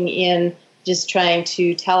charging in just trying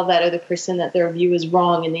to tell that other person that their view is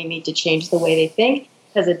wrong and they need to change the way they think,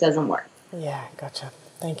 because it doesn't work. Yeah, gotcha.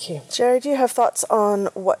 Thank you. Jerry, do you have thoughts on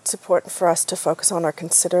what's important for us to focus on or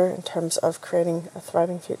consider in terms of creating a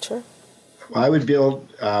thriving future? Well, I would build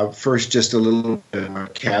first just a little bit on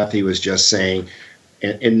what Kathy was just saying,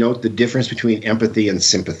 and note the difference between empathy and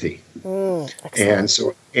sympathy. And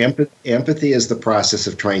so empathy is the process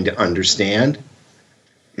of trying to understand,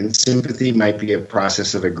 and sympathy might be a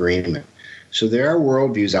process of agreement. So there are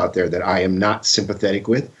worldviews out there that I am not sympathetic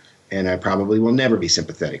with, and I probably will never be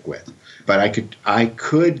sympathetic with. But I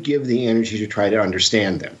could give the energy to try to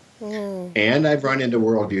understand them. And I've run into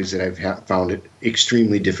worldviews that I've found it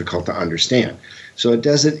extremely difficult to understand. So it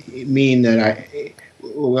doesn't mean that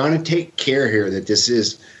we want to take care here that this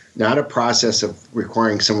is not a process of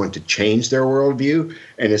requiring someone to change their worldview,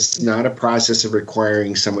 and it's not a process of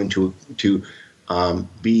requiring someone to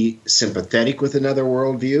be sympathetic with another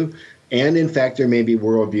worldview. And in fact, there may be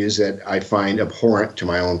worldviews that I find abhorrent to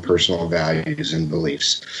my own personal values and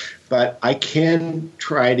beliefs. But I can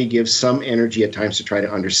try to give some energy at times to try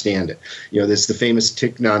to understand it. This is the famous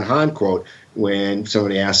Thich Nhat Hanh quote when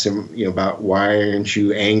somebody asked him, about why aren't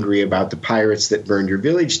you angry about the pirates that burned your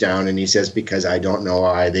village down? And he says, because I don't know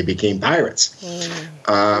why they became pirates.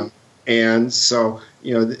 And so,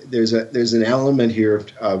 there's an element here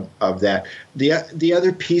of that. The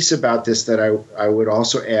other piece about this that I would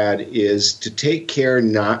also add is to take care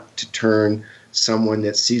not to turn someone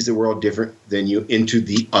that sees the world different than you into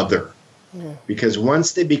the other. Yeah. Because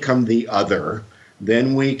once they become the other,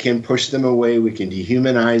 then we can push them away. We can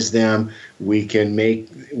dehumanize them. We can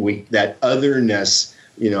that otherness,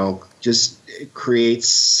 just creates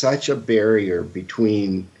such a barrier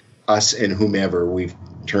between us and whomever we've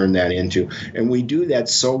turned that into. And we do that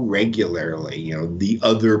so regularly, the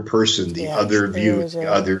other person, the other view, the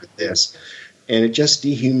other this. And it just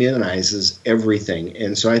dehumanizes everything.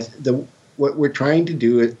 And so what we're trying to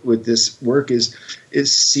do with this work is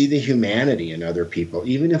see the humanity in other people,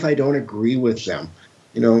 even if I don't agree with them.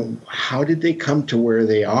 How did they come to where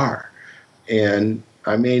they are? And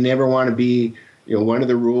I may never want to be, one of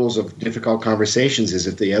the rules of difficult conversations is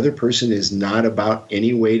if the other person is not about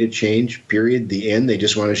any way to change, period, the end, they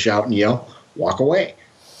just want to shout and yell, walk away.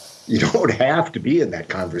 You don't have to be in that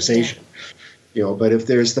conversation. But if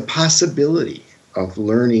there's the possibility of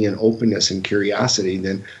learning and openness and curiosity,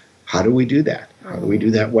 then how do we do that? How do we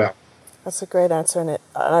do that well? That's a great answer, and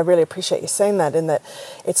I really appreciate you saying that, in that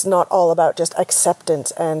it's not all about just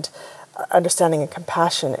acceptance and understanding and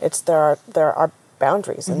compassion. There are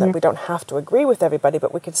boundaries, and that we don't have to agree with everybody,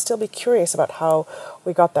 but we can still be curious about how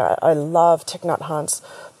we got there. I love Thich Nhat Hanh's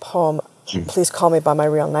poem, Please Call Me By My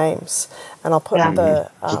Real Names, and I'll put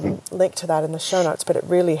the link to that in the show notes, but it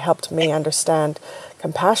really helped me understand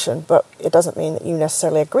compassion, but it doesn't mean that you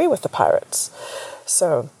necessarily agree with the pirates.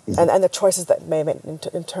 So, and the choices that may make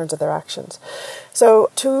in terms of their actions.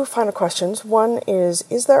 So, two final questions. One is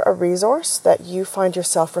there a resource that you find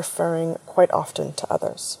yourself referring quite often to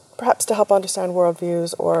others? Perhaps to help understand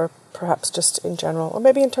worldviews, or perhaps just in general, or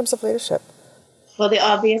maybe in terms of leadership? Well, the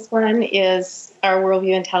obvious one is our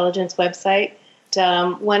Worldview Intelligence website.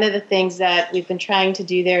 One of the things that we've been trying to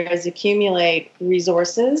do there is accumulate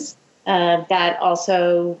resources that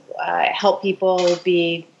also help people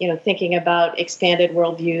be, thinking about expanded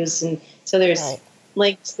worldviews. And so there's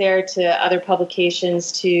links there to other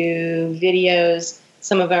publications, to videos,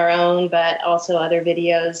 some of our own, but also other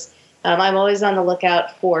videos. I'm always on the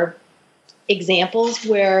lookout for examples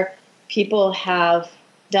where people have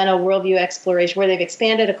done a worldview exploration, where they've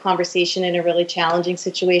expanded a conversation in a really challenging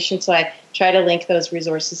situation. So I try to link those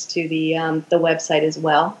resources to the website as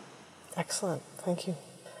well. Excellent. Thank you.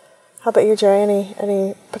 How about you, Jerry?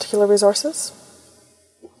 Any particular resources?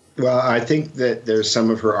 Well, I think that there's some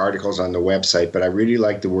of her articles on the website, but I really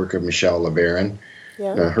like the work of Michelle LeBaron.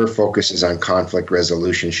 Yeah. Her focus is on conflict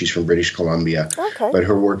resolution. She's from British Columbia. Okay. But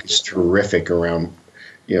her work is terrific around,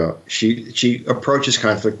 she approaches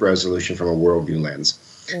conflict resolution from a worldview lens.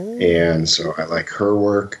 And so I like her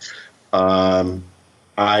work.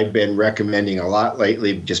 I've been recommending a lot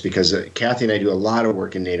lately just because Kathy and I do a lot of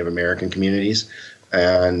work in Native American communities.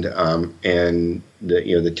 And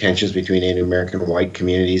the tensions between Native American and white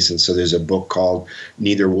communities. And so there's a book called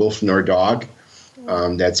Neither Wolf Nor Dog.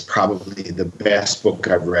 That's probably the best book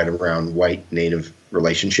I've read around white Native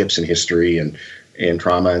relationships and history and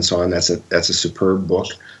trauma and so on. That's a superb book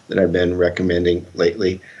that I've been recommending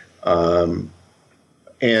lately. And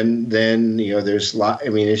then there's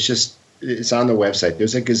it's on the website.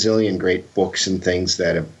 There's a gazillion great books and things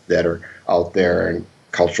that are out there, and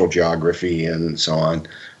cultural geography and so on.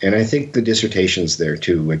 And I think the dissertation's there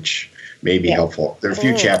too, which may be helpful. There are a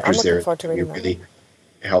few chapters there that are really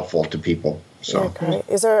helpful to people. So. Okay.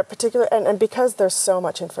 Is there a particular, and because there's so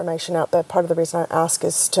much information out there, part of the reason I ask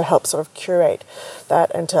is to help sort of curate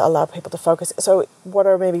that and to allow people to focus. So what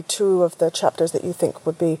are maybe two of the chapters that you think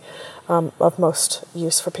would be of most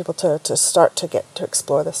use for people to start to get to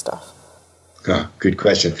explore this stuff? Oh, good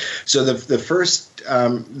question. So the first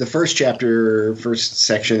chapter, first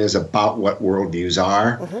section is about what worldviews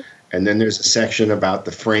are, and then there's a section about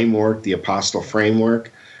the framework, the apostle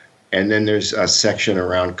framework, and then there's a section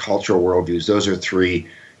around cultural worldviews. Those are three.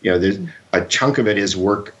 There's a chunk of it is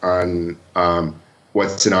work on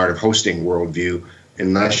what's an art of hosting worldview.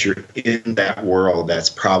 Unless you're in that world, that's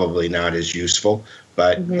probably not as useful.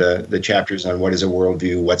 But the chapters on what is a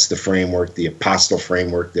worldview, what's the framework, the apostle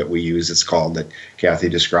framework that we use, it's called, that Kathy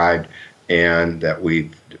described, and that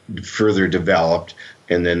we've further developed.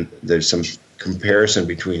 And then there's some comparison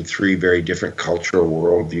between three very different cultural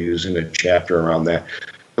worldviews in a chapter around that.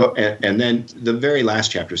 And then the very last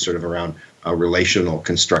chapter is sort of around relational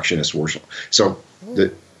constructionist worship. So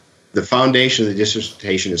the foundation of the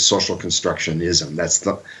dissertation is social constructionism.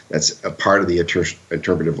 That's a part of the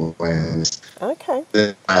interpretive lens. Okay.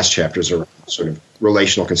 The last chapters are sort of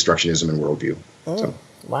relational constructionism and worldview. So.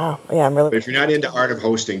 Wow. Yeah, I'm really. But if you're not into art of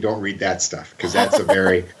hosting, don't read that stuff, because that's a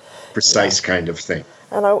very precise kind of thing.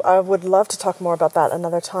 And I would love to talk more about that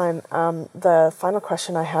another time. The final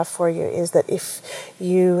question I have for you is that if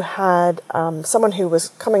you had someone who was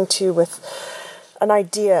coming to you with an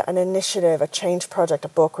idea, an initiative, a change project, a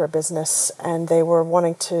book or a business, and they were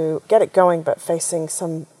wanting to get it going but facing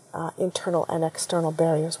some internal and external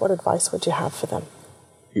barriers, what advice would you have for them?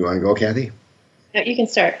 You want to go, Kathy? No, you can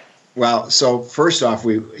start. Well, so first off,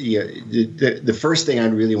 the first thing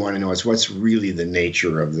I'd really want to know is what's really the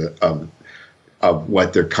nature of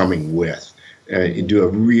what they're coming with. Do a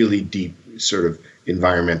really deep sort of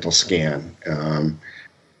environmental scan.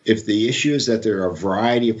 If the issue is that there are a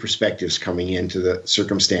variety of perspectives coming into the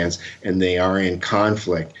circumstance and they are in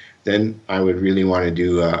conflict, then I would really want to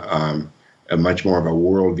do a much more of a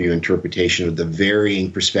worldview interpretation of the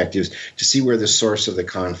varying perspectives to see where the source of the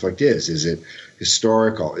conflict is. Is it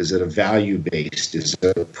historical? Is it a value-based? Is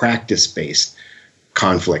it a practice-based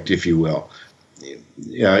conflict, if you will?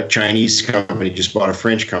 A Chinese company just bought a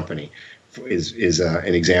French company is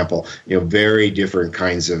an example. Very different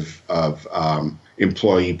kinds of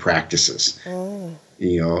employee practices.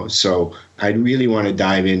 So I'd really want to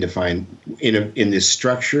dive in to find in this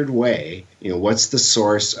structured way, what's the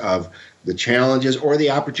source of the challenges or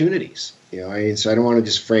the opportunities. So I don't want to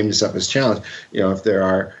just frame this up as challenge. If there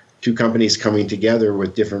are two companies coming together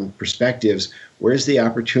with different perspectives, where's the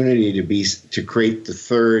opportunity to create the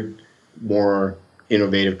third, more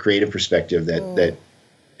innovative, creative perspective that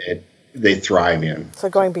they thrive in? So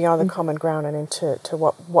going beyond the common ground and into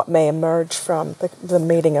what may emerge from the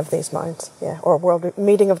meeting of these minds, or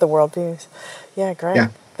meeting of the worldviews. Yeah, great. Yeah.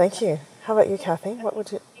 Thank you. How about you, Kathy? What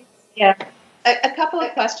would you? Yeah, a couple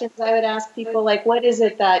of questions I would ask people, like, what is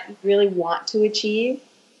it that you really want to achieve?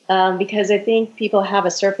 Because I think people have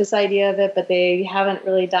a surface idea of it, but they haven't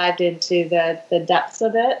really dived into the depths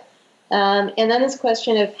of it. And then this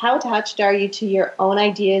question of how attached are you to your own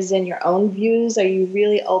ideas and your own views? Are you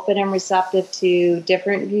really open and receptive to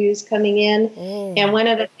different views coming in? And one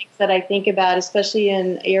of the things that I think about, especially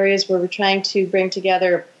in areas where we're trying to bring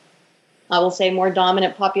together, I will say, more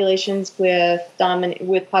dominant populations with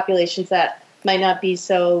populations that might not be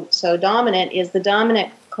so dominant, is the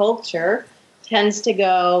dominant culture tends to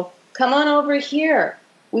go, come on over here.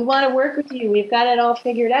 We want to work with you. We've got it all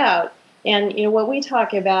figured out. And, what we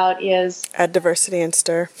talk about is... add diversity and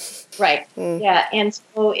stir. Right. Yeah. And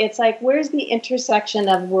so it's like, where's the intersection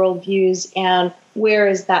of worldviews and where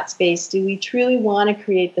is that space? Do we truly want to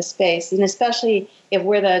create the space? And especially if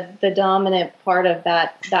we're the dominant part of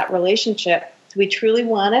that relationship, do we truly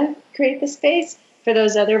want to create the space for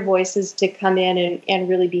those other voices to come in and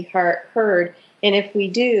really be heard? And if we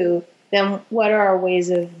do, then what are our ways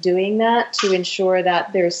of doing that to ensure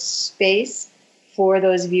that there's space for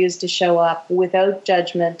those views to show up without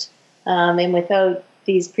judgment and without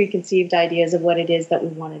these preconceived ideas of what it is that we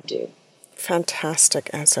want to do? Fantastic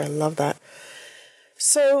answer. I love that.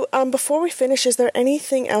 So before we finish, is there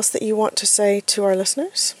anything else that you want to say to our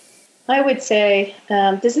listeners? I would say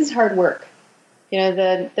this is hard work.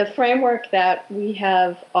 The framework that we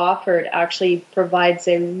have offered actually provides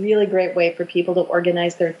a really great way for people to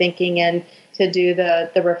organize their thinking and to do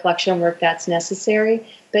the reflection work that's necessary.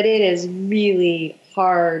 But it is really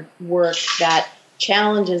hard work that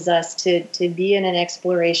challenges us to be in an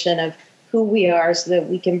exploration of who we are so that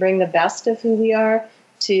we can bring the best of who we are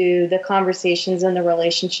to the conversations and the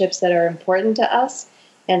relationships that are important to us.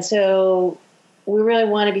 And so we really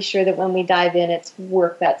want to be sure that when we dive in, it's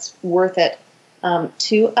work that's worth it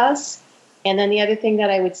to us. And then the other thing that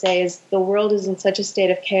I would say is the world is in such a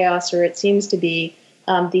state of chaos, or it seems to be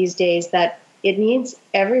these days, that it needs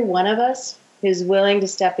every one of us who's willing to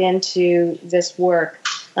step into this work,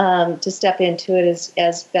 to step into it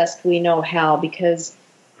as best we know how, because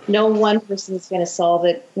no one person is going to solve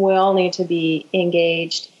it. We all need to be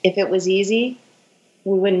engaged. If it was easy,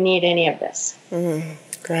 we wouldn't need any of this.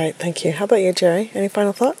 Great, thank you. How about you, Jerry? Any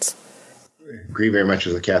final thoughts? I agree very much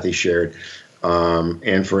with what Kathy shared.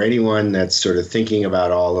 And for anyone that's sort of thinking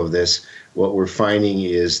about all of this, what we're finding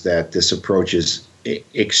is that this approach is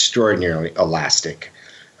extraordinarily elastic.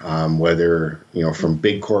 Whether, from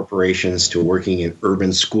big corporations to working in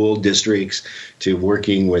urban school districts to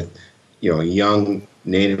working with, young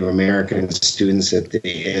Native American students at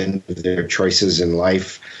the end of their choices in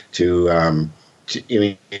life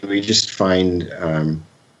we just find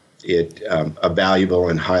it a valuable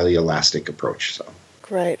and highly elastic approach. So.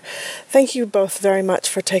 Great. Thank you both very much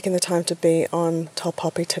for taking the time to be on Tall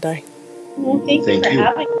Poppy today. Well, thank you for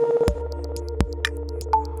having me.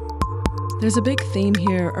 There's a big theme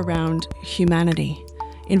here around humanity,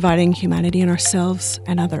 inviting humanity in ourselves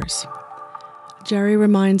and others. Jerry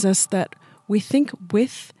reminds us that we think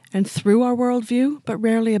with and through our worldview, but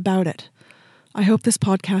rarely about it. I hope this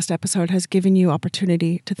podcast episode has given you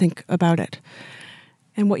opportunity to think about it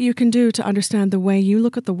and what you can do to understand the way you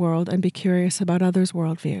look at the world and be curious about others'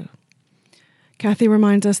 worldview. Kathy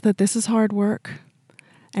reminds us that this is hard work,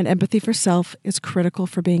 and empathy for self is critical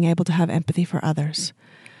for being able to have empathy for others.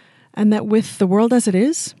 And that with the world as it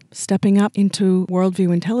is, stepping up into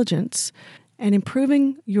worldview intelligence and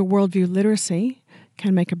improving your worldview literacy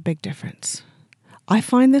can make a big difference. I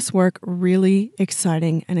find this work really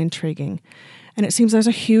exciting and intriguing, and it seems there's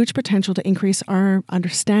a huge potential to increase our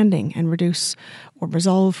understanding and reduce or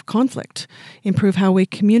resolve conflict, improve how we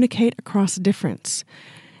communicate across difference,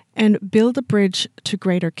 and build a bridge to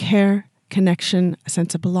greater care, connection, a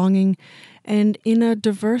sense of belonging, and in a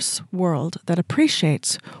diverse world that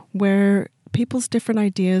appreciates where people's different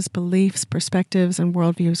ideas, beliefs, perspectives, and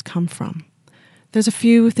worldviews come from. There's a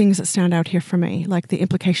few things that stand out here for me, like the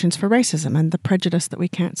implications for racism and the prejudice that we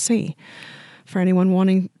can't see. For anyone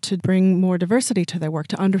wanting to bring more diversity to their work,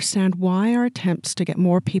 to understand why our attempts to get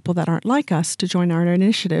more people that aren't like us to join our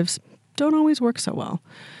initiatives don't always work so well.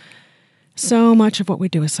 So much of what we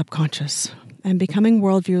do is subconscious, and becoming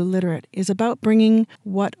worldview literate is about bringing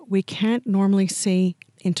what we can't normally see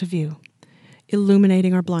into view,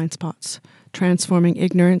 illuminating our blind spots, transforming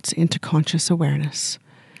ignorance into conscious awareness.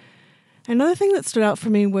 Another thing that stood out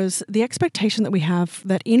for me was the expectation that we have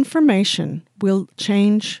that information will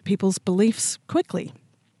change people's beliefs quickly.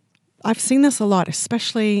 I've seen this a lot,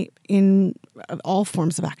 especially in all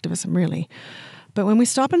forms of activism, really. But when we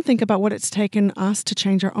stop and think about what it's taken us to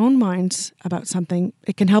change our own minds about something,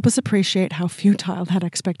 it can help us appreciate how futile that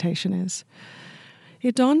expectation is.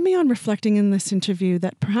 It dawned me on reflecting in this interview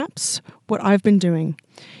that perhaps what I've been doing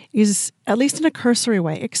is, at least in a cursory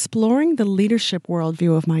way, exploring the leadership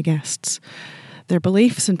worldview of my guests, their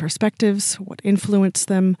beliefs and perspectives, what influenced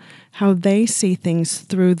them, how they see things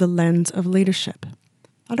through the lens of leadership.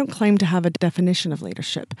 I don't claim to have a definition of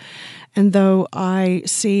leadership, and though I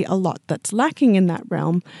see a lot that's lacking in that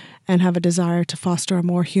realm and have a desire to foster a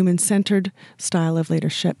more human-centered style of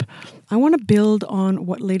leadership, I want to build on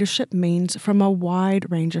what leadership means from a wide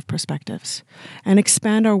range of perspectives and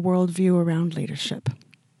expand our worldview around leadership.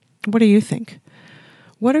 What do you think?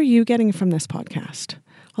 What are you getting from this podcast?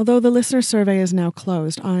 Although the listener survey is now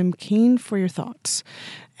closed, I'm keen for your thoughts.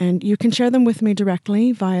 And you can share them with me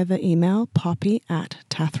directly via the email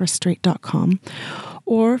poppy@tathrastreet.com.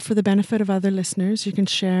 Or for the benefit of other listeners, you can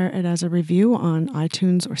share it as a review on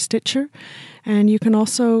iTunes or Stitcher. And you can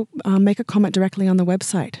also make a comment directly on the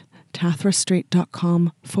website,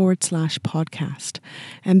 tathrastreet.com/podcast.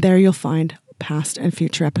 And there you'll find past and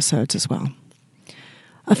future episodes as well.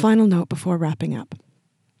 A final note before wrapping up.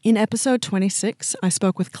 In episode 26, I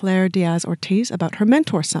spoke with Claire Diaz-Ortiz about her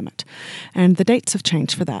Mentor Summit, and the dates have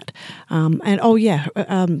changed for that.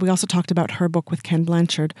 We also talked about her book with Ken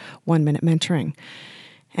Blanchard, 1 Minute Mentoring.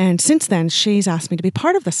 And since then, she's asked me to be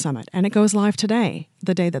part of the summit, and it goes live today,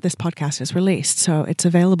 the day that this podcast is released. So it's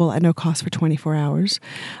available at no cost for 24 hours.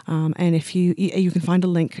 And if you can find a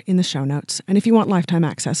link in the show notes. And if you want lifetime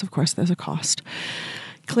access, of course, there's a cost.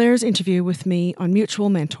 Claire's interview with me on mutual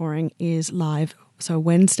mentoring is live. So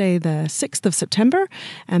Wednesday, the 6th of September,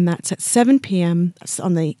 and that's at 7 p.m. That's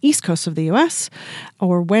on the East Coast of the U.S.,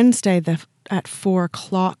 or Wednesday at 4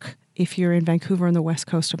 o'clock if you're in Vancouver on the West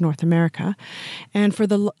Coast of North America. And for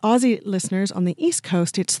the Aussie listeners on the East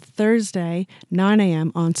Coast, it's Thursday, 9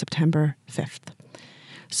 a.m. on September 5th.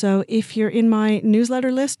 So if you're in my newsletter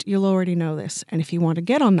list, you'll already know this. And if you want to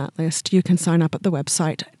get on that list, you can sign up at the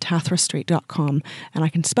website, tathrastreet.com. And I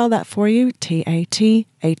can spell that for you,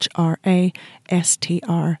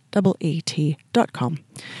 tathrastreet.com.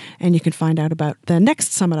 And you can find out about the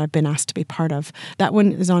next summit I've been asked to be part of. That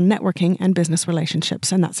one is on networking and business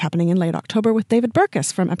relationships. And that's happening in late October with David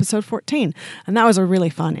Burkus from episode 14. And that was a really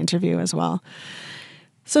fun interview as well.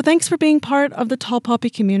 So thanks for being part of the Tall Poppy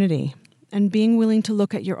community and being willing to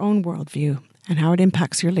look at your own worldview and how it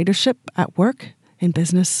impacts your leadership at work, in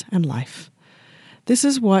business, and life. This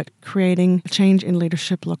is what creating change in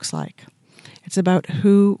leadership looks like. It's about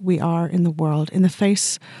who we are in the world, in the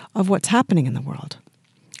face of what's happening in the world.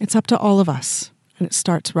 It's up to all of us, and it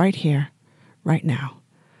starts right here, right now.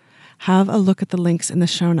 Have a look at the links in the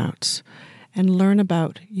show notes and learn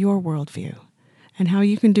about your worldview and how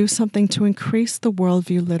you can do something to increase the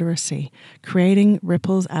worldview literacy, creating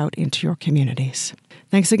ripples out into your communities.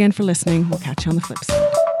 Thanks again for listening. We'll catch you on the flip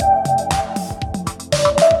side.